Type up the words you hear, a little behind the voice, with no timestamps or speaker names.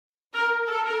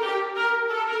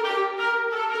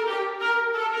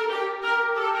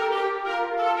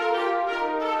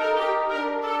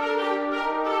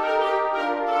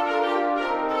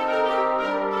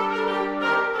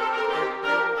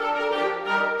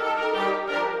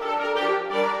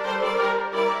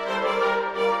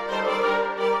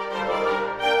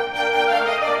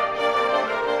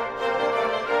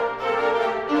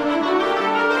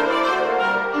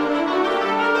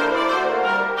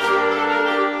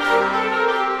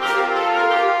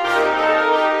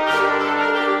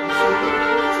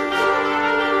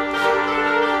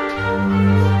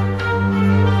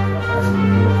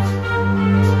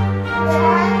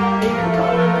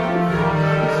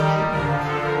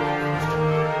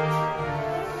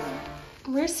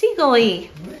seagull-y.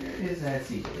 Where is that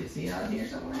seagull? Is he out here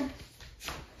somewhere?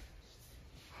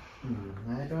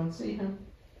 I don't see him.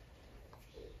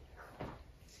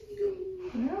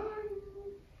 No.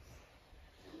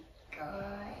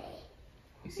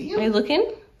 You see him? Are you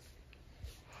looking?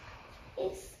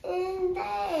 It's in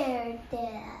there,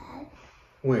 Dad.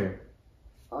 Where?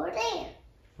 Over there.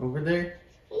 Over there?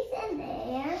 He's in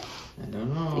there. I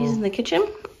don't know. He's in the kitchen?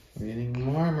 We're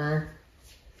getting warmer.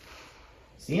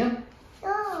 See him?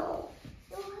 No.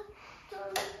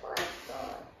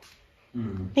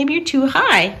 Maybe you're too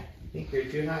high. I think you're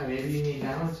too high. Maybe you need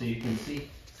down so you can see.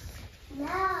 No.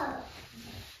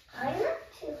 I'm not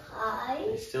too high.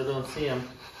 You still don't see him.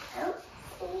 I don't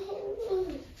see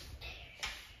him.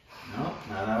 No,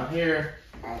 not out here.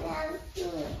 I don't see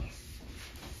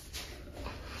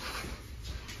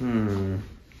him.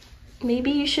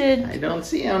 Maybe you should I don't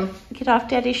see him. get off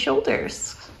Daddy's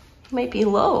shoulders. He might be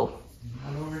low.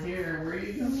 Not over here. Where are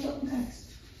you going to look next?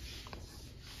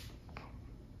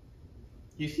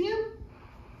 You see him?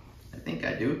 I think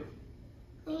I do.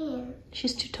 Man.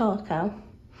 She's too tall, Kyle.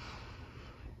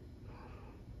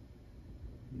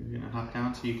 You're going to hop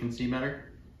down so you can see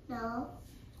better? No.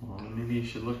 Well, maybe you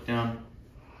should look down.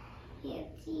 Here,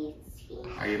 please.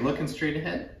 Are you looking straight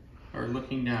ahead or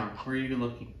looking down? Where are you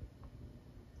looking?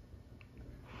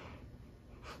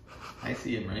 I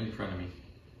see him right in front of me.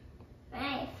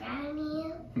 Right in front of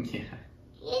you? Yeah.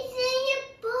 He's in your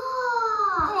box.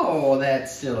 Oh,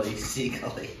 that's silly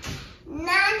seagull-y.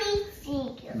 Naughty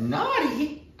seagull.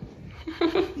 Naughty?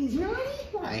 He's naughty?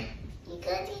 Why?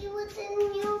 Because he was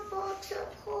in your box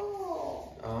of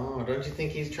coal. Oh, don't you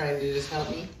think he's trying to just help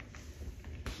me?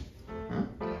 Huh?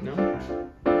 No?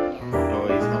 Oh,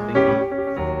 he's helping me.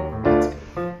 That's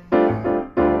good.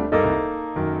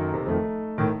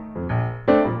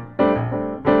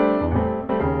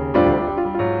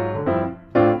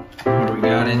 What do we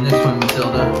got in this one,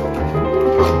 Matilda?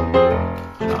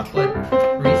 Chocolate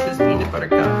Reese's peanut butter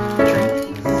cup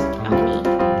treats.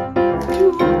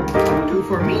 Two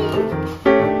for me.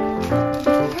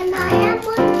 And I have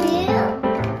one too.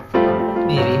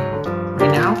 Maybe.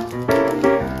 Right now?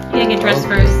 You gotta get dressed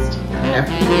first.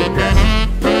 After you get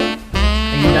dressed.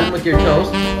 Are you done with your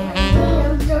toast?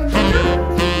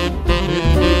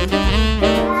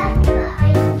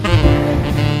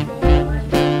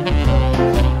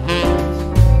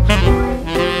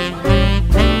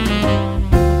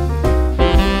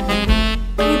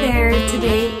 Hey there,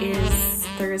 today is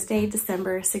Thursday,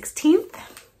 December 16th.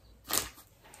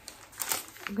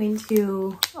 I'm going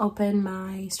to open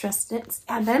my Stress Knits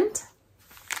Advent.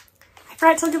 I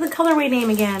forgot to look at the colorway name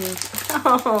again.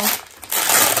 Oh.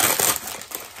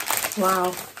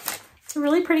 Wow. It's a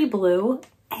really pretty blue,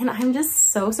 and I'm just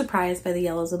so surprised by the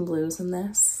yellows and blues in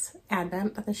this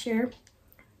Advent this year.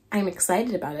 I'm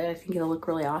excited about it. I think it'll look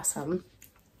really awesome.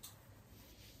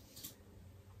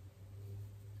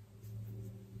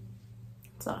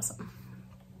 It's awesome.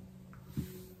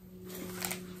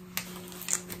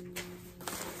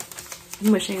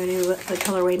 I'm wishing I knew what the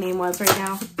colorway name was right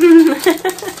now.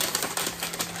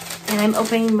 And I'm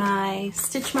opening my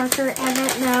stitch marker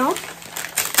Advent now.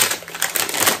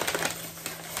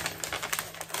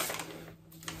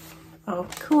 Oh,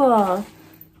 cool.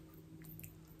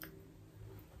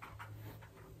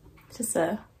 Just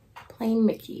a plain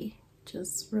Mickey, which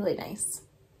is really nice.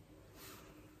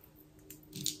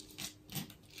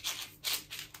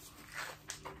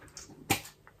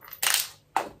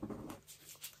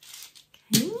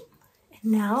 Okay, and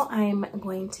now I'm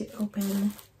going to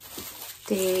open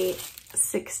day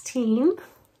 16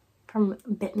 from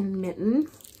Bitten Mitten.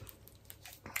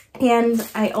 And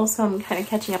I also am kind of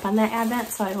catching up on that Advent,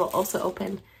 so I will also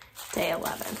open day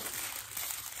 11.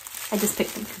 I just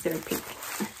picked them because they were pink.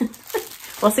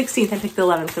 Well, 16th, I picked the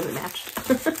 11th because it matched.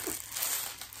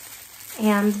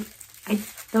 And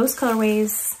those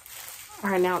colorways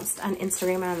are announced on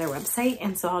Instagram and on their website,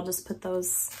 and so I'll just put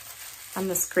those on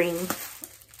the screen.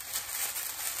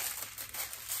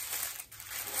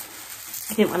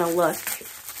 I didn't want to look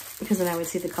because then I would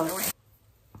see the colorway.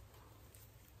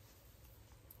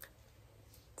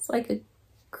 It's like a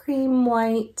cream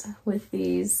white with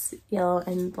these yellow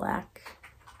and black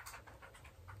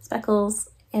speckles,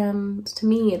 and to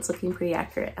me it's looking pretty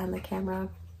accurate on the camera.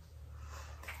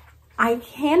 I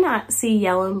cannot see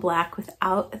yellow and black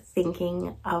without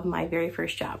thinking of my very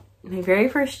first job. My very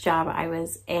first job, I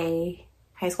was a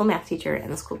high school math teacher,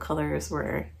 and the school colors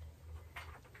were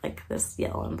like this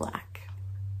yellow and black.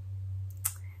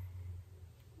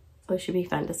 So it should be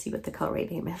fun to see what the colorway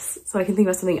name is, so I can think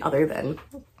of something other than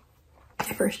my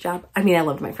first job. I mean, I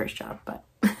loved my first job, but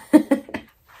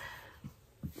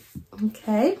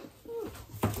okay.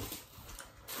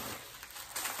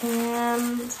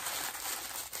 and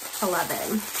 11.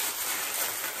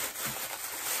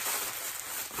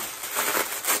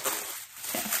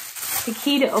 Okay. The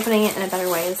key to opening it in a better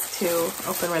way is to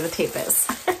open where the tape is.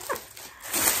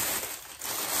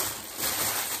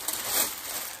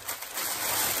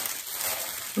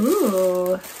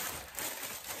 Ooh.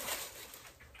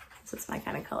 This is my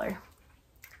kind of color.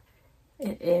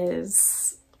 It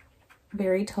is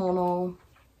very tonal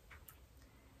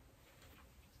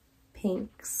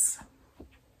pinks.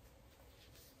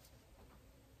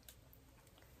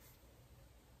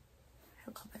 I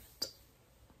love it.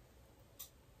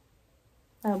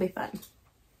 That'll be fun.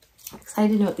 I'm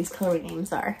excited to know what these colorway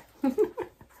names are.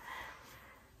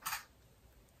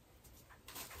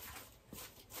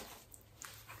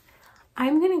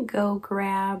 I'm gonna go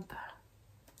grab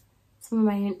some of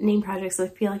my name projects. I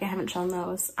feel like I haven't shown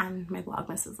those on my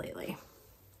Vlogmases lately.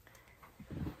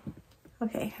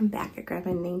 Okay, I'm back at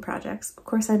grabbing name projects. Of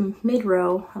course, I'm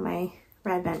mid-row on my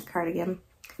Ravelry cardigan.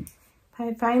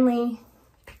 I finally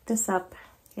picked this up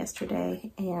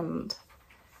yesterday and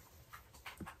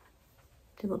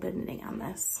did a little bit of knitting on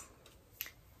this.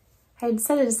 I had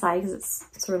set it aside because it's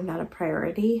sort of not a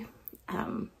priority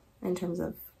in terms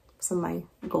of some of my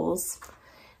goals,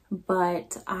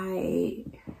 but I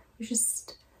was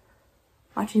just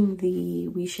watching the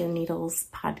We Share Needles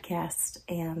podcast,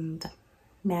 and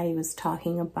Maddie was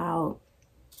talking about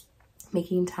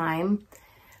making time,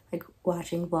 like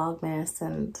watching Vlogmas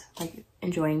and like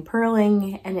enjoying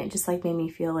purling, and it just like made me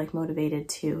feel like motivated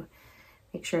to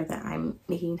make sure that I'm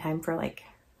making time for like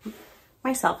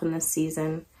myself in this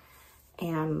season.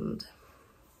 And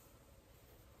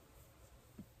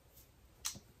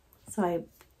so I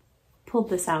pulled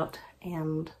this out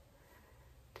and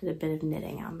did a bit of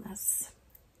knitting on this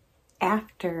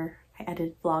after I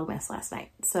edited Vlogmas last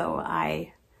night. So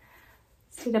I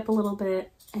stayed up a little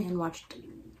bit and watched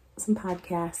some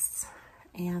podcasts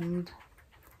and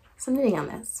some knitting on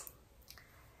this.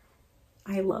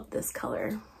 I love this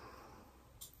color.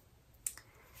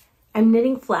 I'm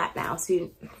knitting flat now, so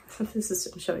I'm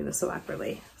showing this so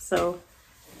awkwardly. So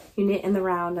you knit in the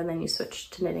round and then you switch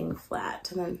to knitting flat,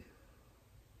 and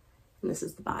this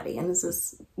is the body, and this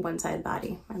is one side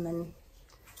body, and then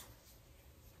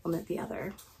I'll knit the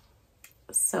other.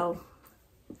 So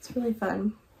it's really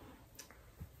fun.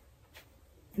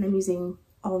 And I'm using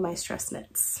all of my stress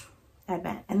knits, I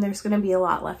bet. And there's gonna be a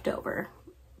lot left over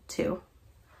too,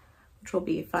 which will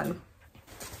be fun.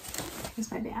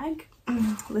 Here's my bag.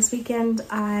 This weekend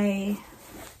I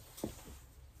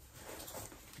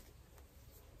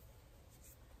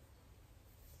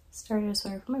started a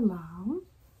sweater for my mom.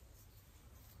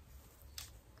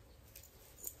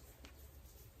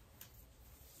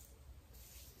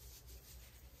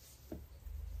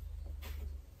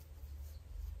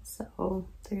 So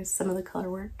there's some of the color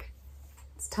work.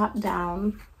 It's top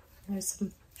down. There's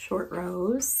some short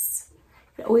rows.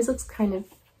 It always looks kind of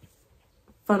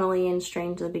funnily and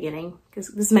strange at the beginning because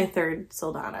this is my third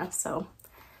Soldana, so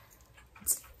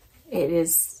it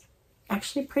is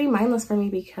actually pretty mindless for me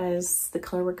because the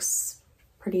color work's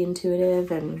pretty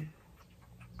intuitive, and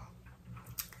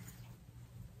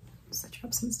just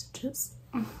drop some stitches.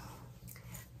 My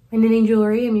knitting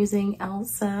jewelry, I'm using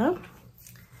Elsa,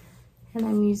 and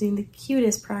I'm using the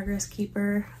cutest Progress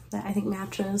Keeper that I think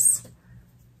matches,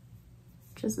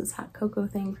 which is this hot cocoa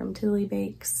thing from Tiddly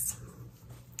Bakes.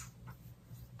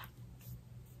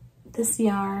 This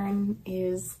yarn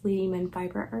is Leading Men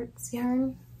Fiber Arts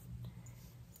yarn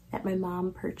that my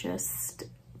mom purchased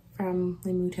from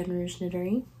Les Moutons Rouge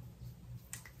Knittery.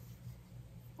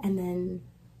 And then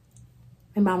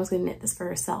my mom was going to knit this for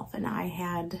herself, and I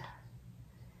had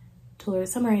told her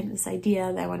this summer I had this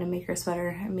idea that I wanted to make her a sweater,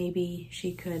 and maybe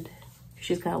she could,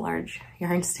 she's got a large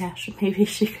yarn stash, maybe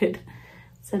she could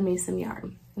send me some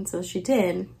yarn. And so she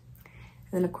did. And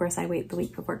then of course I wait the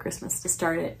week before Christmas to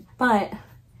start it. But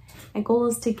my goal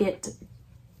is to get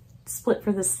split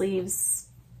for the sleeves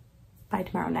by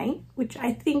tomorrow night, which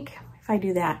I think if I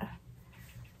do that,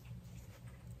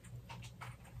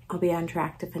 I'll be on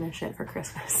track to finish it for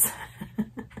Christmas. I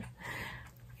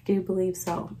do believe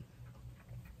so.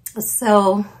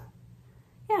 So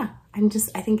yeah,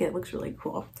 I think it looks really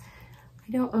cool.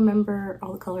 I don't remember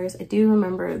all the colors. I do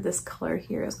remember this color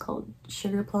here is called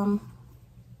Sugar Plum.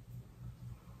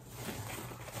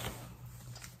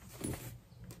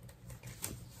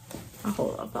 I'll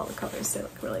hold up all the colors, they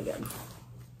look really good.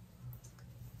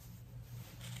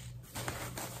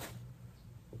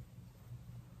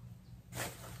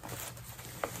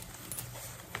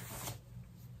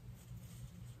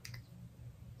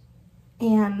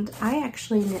 And I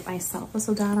actually knit myself a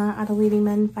Soldana out of Leading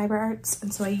Men Fiber Arts,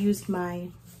 and so I used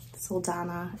this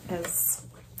Soldana as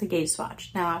the gauge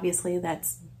swatch. Now obviously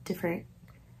that's different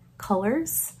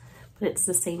colors, but it's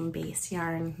the same base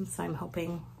yarn, so I'm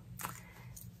hoping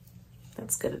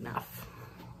that's good enough.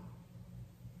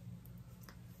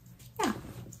 Yeah,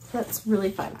 that's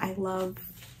really fun. I love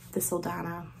the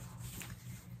Soldana.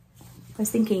 I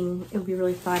was thinking it would be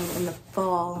really fun in the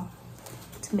fall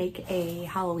to make a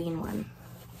Halloween one.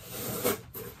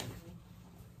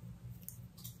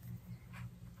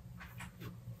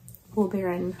 Wool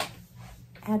Baron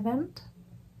Advent.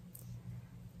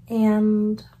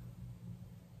 And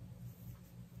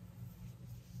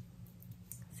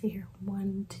see here,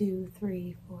 1, 2,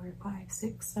 3, 4, 5,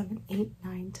 6, 7, 8,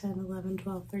 9, 10, 11,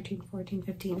 12, 13, 14,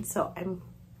 15. So I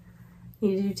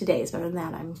need to do today's, but other than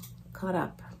that, I'm caught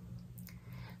up.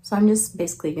 So I'm just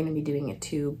basically going to be doing a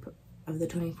tube of the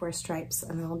 24 stripes,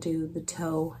 and then I'll do the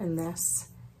toe in this,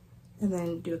 and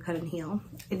then do a cut and heel.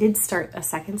 I did start a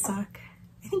second sock.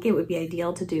 I think it would be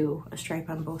ideal to do a stripe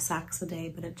on both socks a day,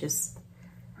 but it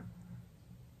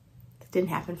didn't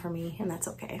happen for me, and that's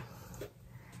okay.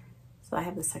 So I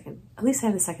have the second, at least I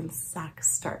have the second sock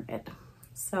started.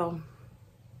 So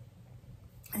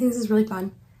I think this is really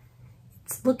fun.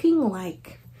 It's looking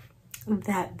like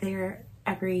that they're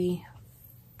every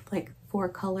like 4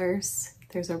 colors.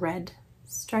 There's a red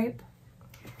stripe.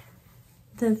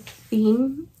 The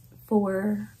theme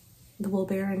for the Wool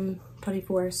Baron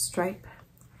 24 stripe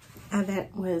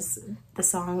Advent was the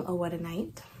song "Oh What a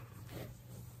Night."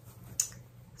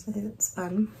 So I think that's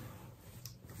fun.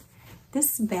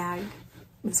 This bag,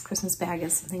 this Christmas bag,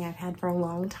 is something I've had for a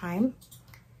long time.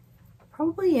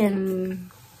 Probably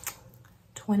in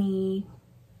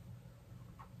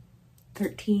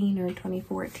 2013 or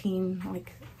 2014,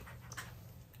 like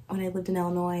when I lived in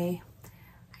Illinois,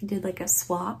 I did like a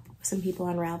swap with some people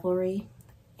on Ravelry,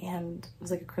 and it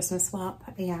was like a Christmas swap,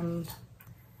 and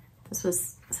this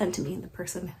was sent to me and the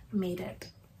person made it.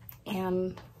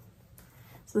 And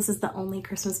so this is the only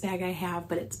Christmas bag I have,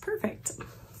 but it's perfect.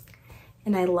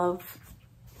 And I love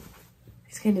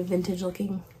these kind of vintage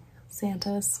looking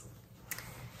Santas.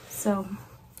 So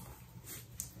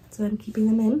I'm keeping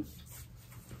them in.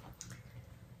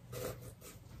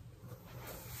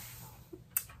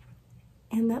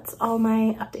 And that's all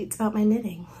my updates about my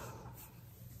knitting.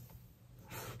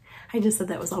 I just said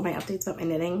that was all my updates about my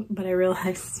knitting, but I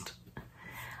realized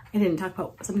I didn't talk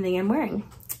about something I'm wearing.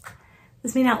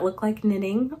 This may not look like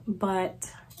knitting, but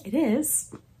it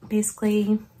is.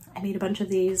 Basically, I made a bunch of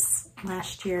these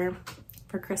last year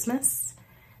for Christmas.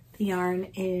 The yarn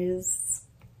is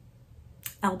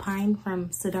Alpine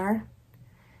from Sidar,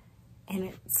 and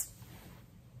it's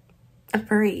a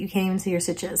furry. You can't even see your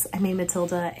stitches. I made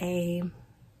Matilda a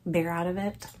bear out of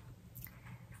it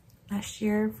last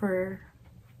year for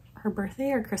her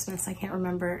birthday or Christmas, I can't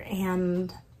remember,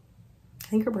 and I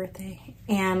think her birthday.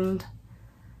 And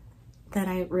then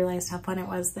I realized how fun it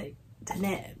was to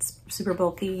knit. It's super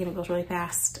bulky and it goes really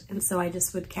fast, and so I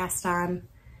just would cast on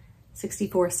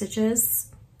 64 stitches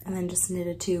and then just knit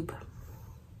a tube.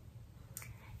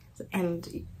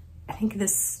 And I think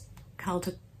this Kyle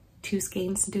took 2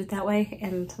 skeins to do it that way,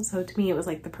 and so to me it was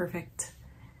like the perfect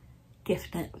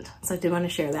gift knit, so I did want to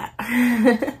share that.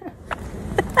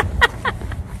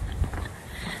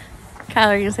 Kyle,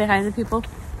 are you gonna say hi to the people?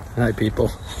 Hi,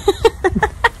 people.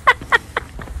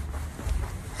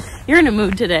 You're in a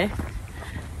mood today.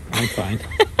 I'm fine.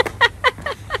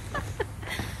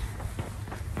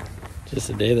 Just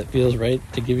a day that feels right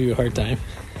to give you a hard time.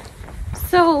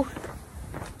 So,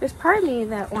 there's part of me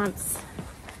that wants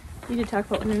you to talk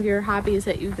about one of your hobbies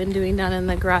that you've been doing down in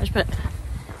the garage, but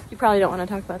you probably don't want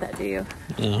to talk about that, do you?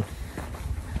 No.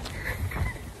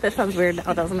 That sounds weird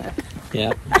now, doesn't it?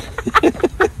 Yeah.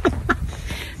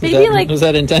 Was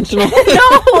that intentional? No,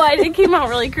 it came out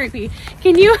really creepy.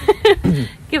 Can you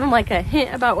give them like a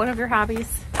hint about one of your hobbies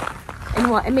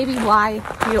and maybe why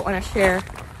you don't want to share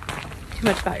too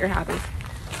much about your hobby?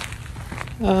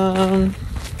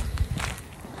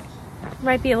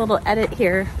 Might be a little edit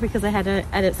here because I had to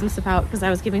edit some stuff out because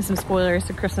I was giving some spoilers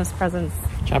to Christmas presents.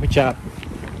 Choppy chop.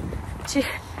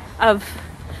 I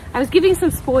was giving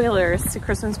some spoilers to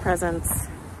Christmas presents.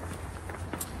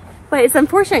 But it's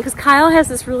unfortunate because Kyle has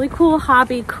this really cool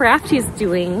hobby craft he's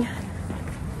doing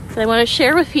that I want to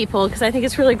share with people because I think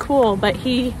it's really cool, but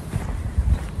he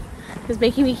is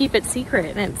making me keep it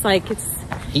secret, and it's like it's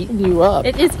eating you up.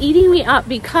 It is eating me up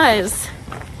because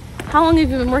how long have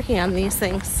you been working on these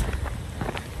things?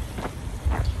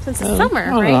 Since the summer,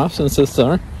 on right? and off since this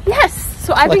summer. Yes.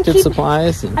 So I've been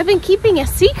keeping a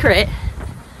secret.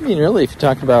 I mean, really, if you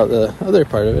talk about the other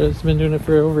part of it, it's been doing it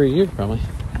for over a year, probably.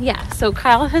 Yeah, so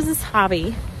Kyle has this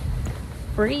hobby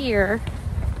for a year,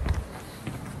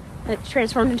 that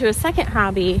transformed into a second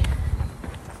hobby.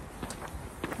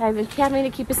 I've been having to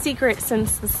keep a secret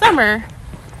since the summer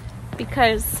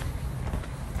because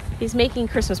he's making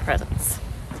Christmas presents.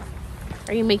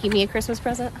 Are you making me a Christmas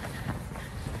present?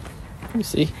 Let me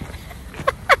see.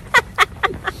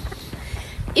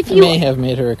 If you may have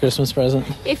made her a Christmas present.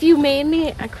 If you made me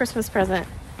a Christmas present,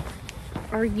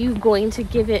 are you going to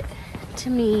give it to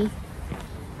me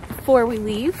before we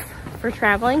leave for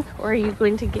traveling? Or are you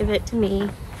going to give it to me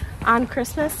on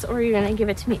Christmas? Or are you going to give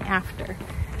it to me after?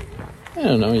 I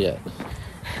don't know yet.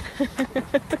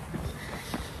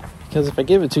 Because if I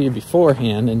give it to you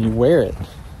beforehand and you wear it,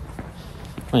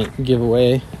 I might give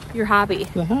away your hobby.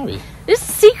 The hobby. This is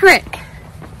a secret.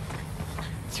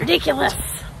 It's ridiculous.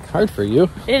 Hard for you.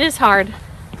 It is hard.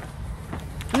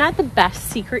 I'm not the best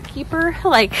secret keeper.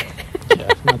 Like.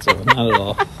 Yeah, not at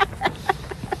all.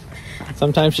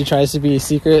 Sometimes she tries to be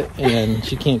secret and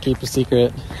she can't keep a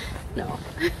secret. No.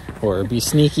 Or be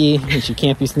sneaky and she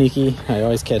can't be sneaky. I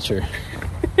always catch her.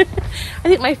 I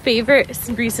think my favorite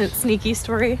recent sneaky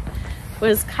story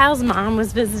was Kyle's mom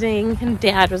was visiting and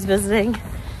dad was visiting.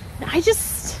 I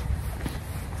just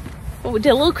did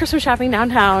a little Christmas shopping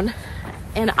downtown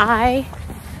and I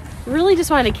really just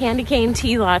wanted a candy cane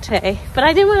tea latte, but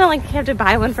I didn't want to like have to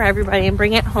buy one for everybody and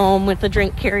bring it home with the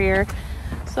drink carrier.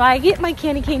 So I get my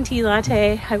candy cane tea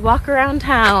latte, I walk around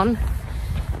town,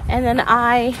 and then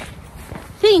I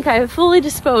think I have fully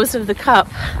disposed of the cup.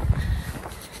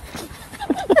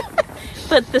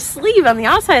 But the sleeve on the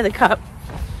outside of the cup,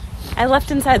 I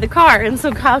left inside the car, and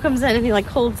so Kyle comes in and he like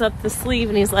holds up the sleeve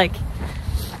and he's like,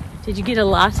 "Did you get a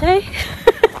latte?"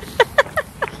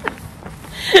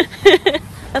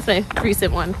 That's my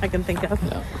recent one I can think of.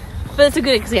 Yeah. But it's a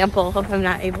good example of I'm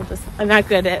not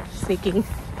good at sneaking,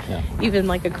 even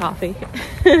like a coffee.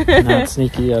 Not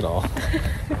sneaky at all.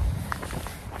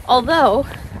 Although,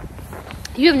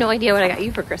 you have no idea what I got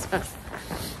you for Christmas.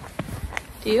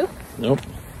 Do you? Nope.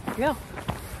 There you go.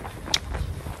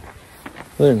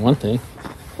 Learned one thing.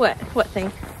 What? What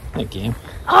thing? That game.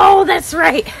 Oh, that's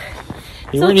right.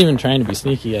 You weren't even trying to be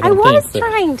sneaky, I don't think. I was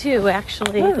trying to,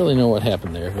 actually. I don't really know what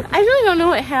happened there. But... I really don't know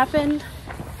what happened.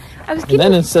 And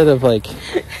then instead of like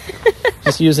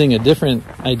just using a different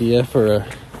idea for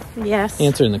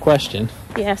answering the question,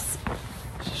 she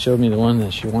showed me the one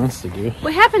that she wants to do.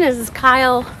 What happened is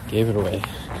Kyle gave it away.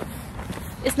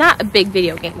 Is not a big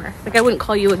video gamer. Like, I wouldn't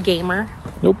call you a gamer.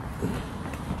 Nope.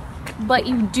 But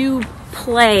you do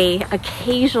play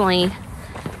occasionally.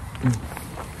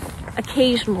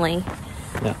 Occasionally.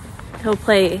 Yeah. He'll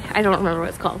play, I don't remember what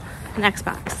it's called, an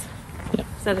Xbox. Yeah.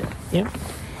 Is that it? Yep.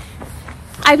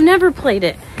 I've never played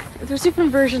it. There's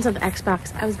different versions of the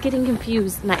Xbox. I was getting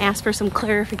confused and I asked for some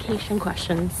clarification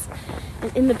questions.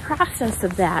 And in the process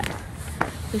of that,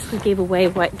 basically gave away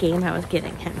what game I was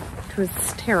getting him. It was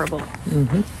terrible.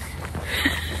 Mm-hmm.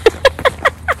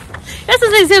 That's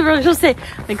what I said. We're supposed to say,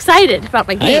 I'm excited about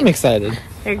my game. I am excited.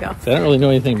 There you go. So I don't really know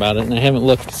anything about it and I haven't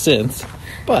looked since,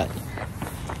 but...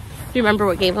 Do you remember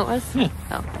what game it was? Yeah.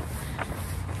 Oh.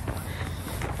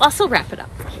 Well, I'll still wrap it up.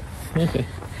 Okay.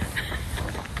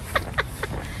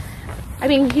 I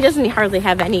mean, he doesn't hardly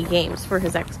have any games for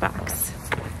his Xbox.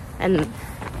 And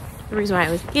the reason why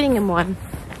I was getting him one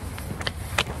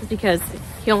is because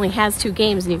he only has 2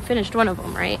 games and you finished one of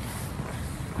them, right?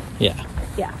 Yeah.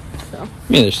 Yeah, so. I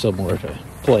mean, there's still more to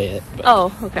play it. But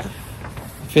oh, okay.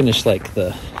 I finished like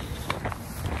the...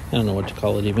 I don't know what to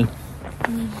call it even.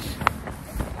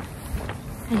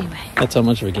 Anyway. That's how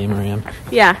much of a gamer I am.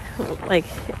 Yeah, like,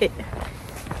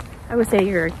 I would say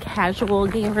you're a casual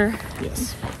gamer.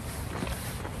 Yes.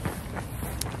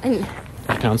 And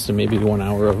it counts to maybe 1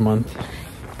 hour a month.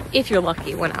 If you're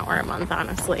lucky, 1 hour a month,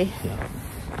 honestly. Yeah.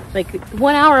 Like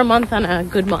 1 hour a month on a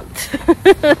good month.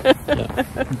 Yeah.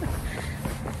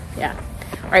 Yeah.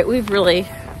 All right, we've really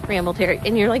rambled here.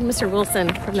 And you're like Mr.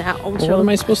 Wilson from that old show. What am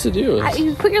I supposed to do?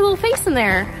 You put your little face in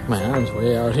there. My arm's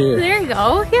way out here. There you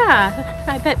go. Yeah.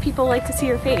 I bet people like to see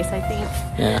your face, I think.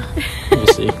 Yeah. Let me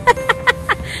see.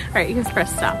 All right, you can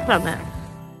press stop on that.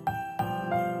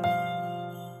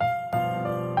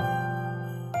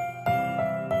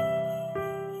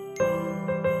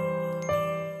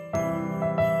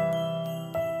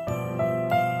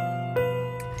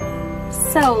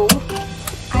 So,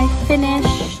 I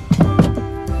finished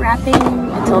wrapping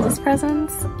Matilda's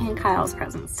presents and Kyle's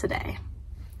presents today.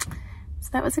 So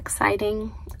that was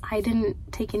exciting. I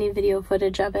didn't take any video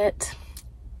footage of it.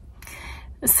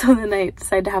 So then I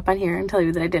decided to hop on here and tell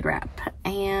you that I did wrap.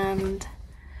 And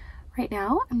right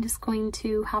now I'm just going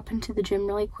to hop into the gym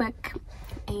really quick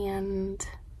and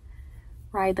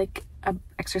ride like a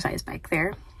exercise bike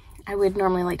there. I would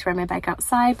normally like to ride my bike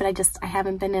outside, but I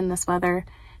haven't been in this weather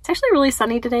It's actually really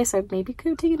sunny today, so I maybe could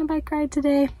have taken a bike ride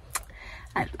today.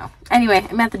 I don't know. Anyway,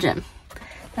 I'm at the gym.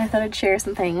 And I thought I'd share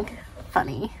something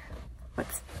funny.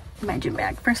 What's in my gym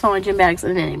bag? First of all, my gym bag's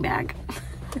a knitting bag.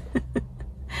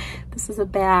 This is a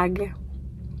bag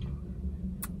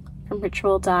from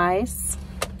Ritual Dyes,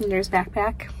 knitter's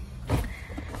backpack.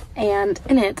 And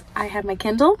in it, I have my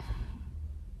Kindle,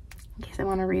 in case I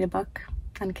want to read a book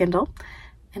on Kindle.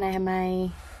 And I have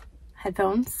my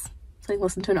headphones, so I can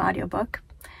listen to an audiobook.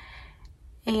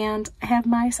 And I have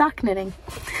my sock knitting.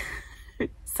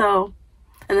 So,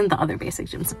 and then the other basic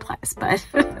gym supplies, but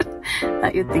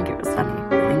thought you'd think it was funny,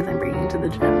 the things I'm bringing to the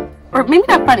gym. Or maybe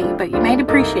not funny, but you might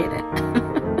appreciate it.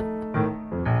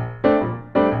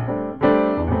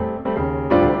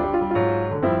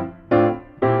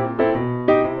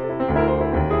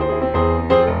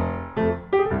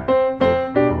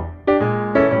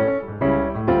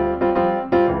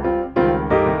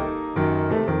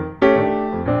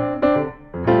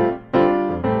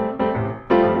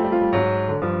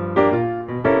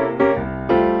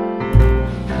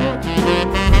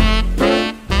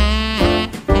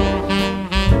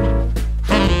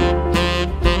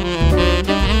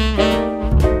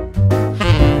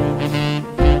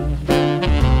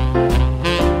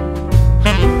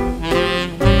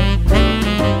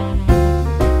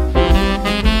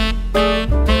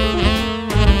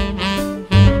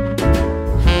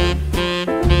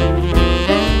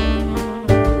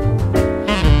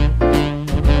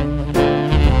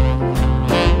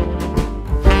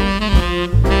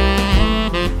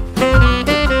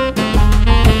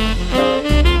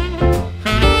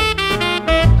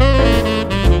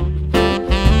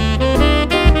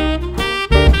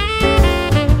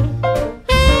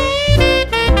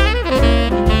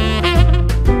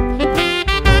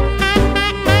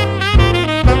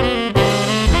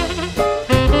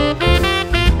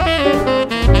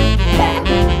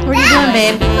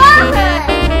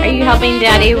 Helping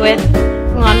Daddy with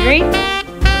laundry? It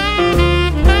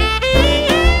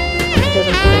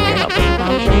doesn't look like you're helping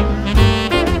laundry.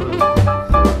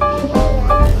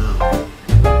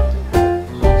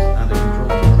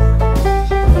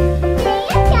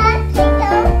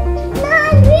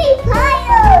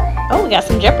 Oh, we got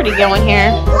some Jeopardy going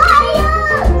here.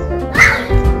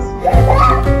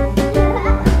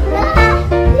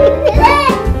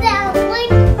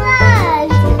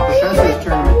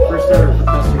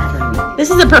 This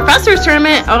is a professor's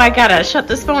tournament. Oh, I gotta shut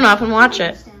this phone off and watch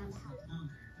it.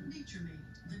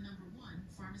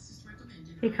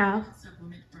 Hey, Kyle.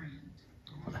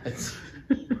 That's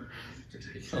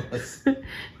ridiculous.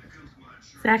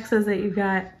 Zach says that you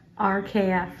got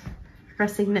RKF,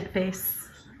 resting knit face.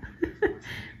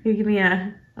 You give me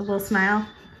a little smile.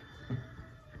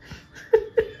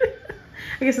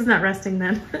 I guess it's not resting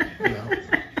then. No.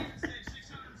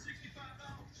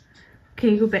 Can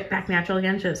you go back natural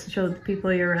again? Just to show the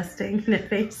people you're resting knit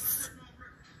face.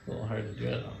 A little hard to do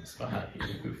it on the spot. You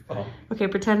goofball. Okay,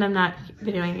 pretend I'm not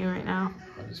videoing you right now.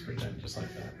 I'll just pretend just like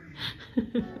that.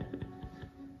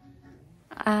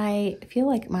 I feel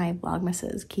like my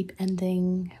Vlogmases keep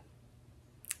ending.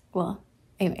 Well,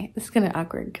 anyway, this is kind of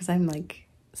awkward because I'm like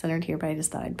centered here, but I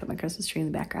just thought I'd put my Christmas tree in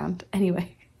the background.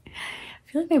 Anyway, I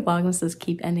feel like my Vlogmases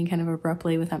keep ending kind of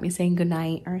abruptly without me saying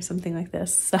goodnight or something like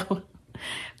this. So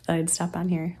I thought I'd stop on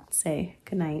here and say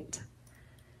goodnight.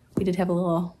 We did have a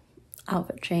little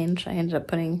outfit change. I ended up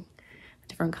putting a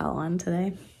different cowl on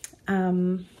today.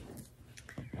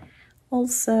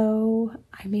 Also,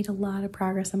 I made a lot of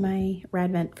progress on my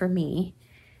Radvent for me.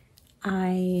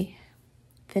 I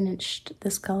finished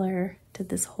this color, did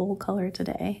this whole color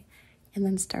today, and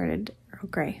then started Earl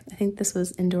Grey. I think this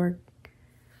was indoor.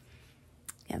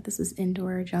 Yeah, this is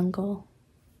indoor jungle,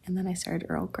 and then I started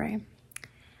Earl Grey.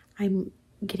 I'm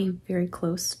getting very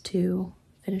close to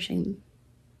finishing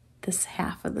this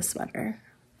half of the sweater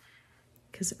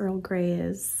because Earl Grey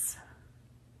is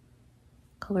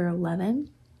color 11,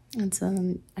 and so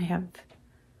then I have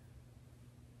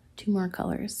 2 more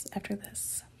colors after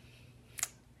this,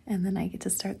 and then I get to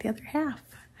start the other half.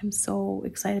 I'm so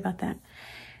excited about that.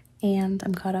 And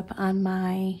I'm caught up on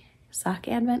my sock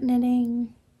advent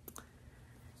knitting.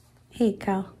 Hey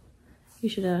Kyle, you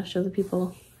should show the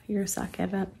people your sock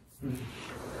advent.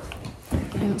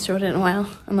 I haven't showed it in a while,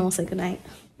 and then we'll say goodnight.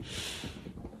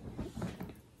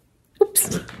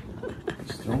 Oops.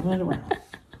 Just throwing it around.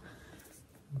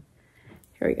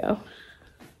 Here we go.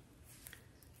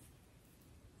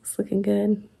 It's looking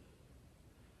good.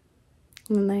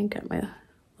 And then I got my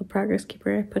little progress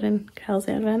keeper I put in Kyle's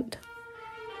advent.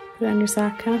 Put it on your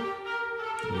sock, huh?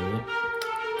 Yeah.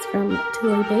 It's from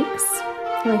Tilly Bakes.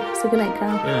 Anyway, say goodnight,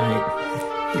 Kyle.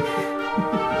 Good night.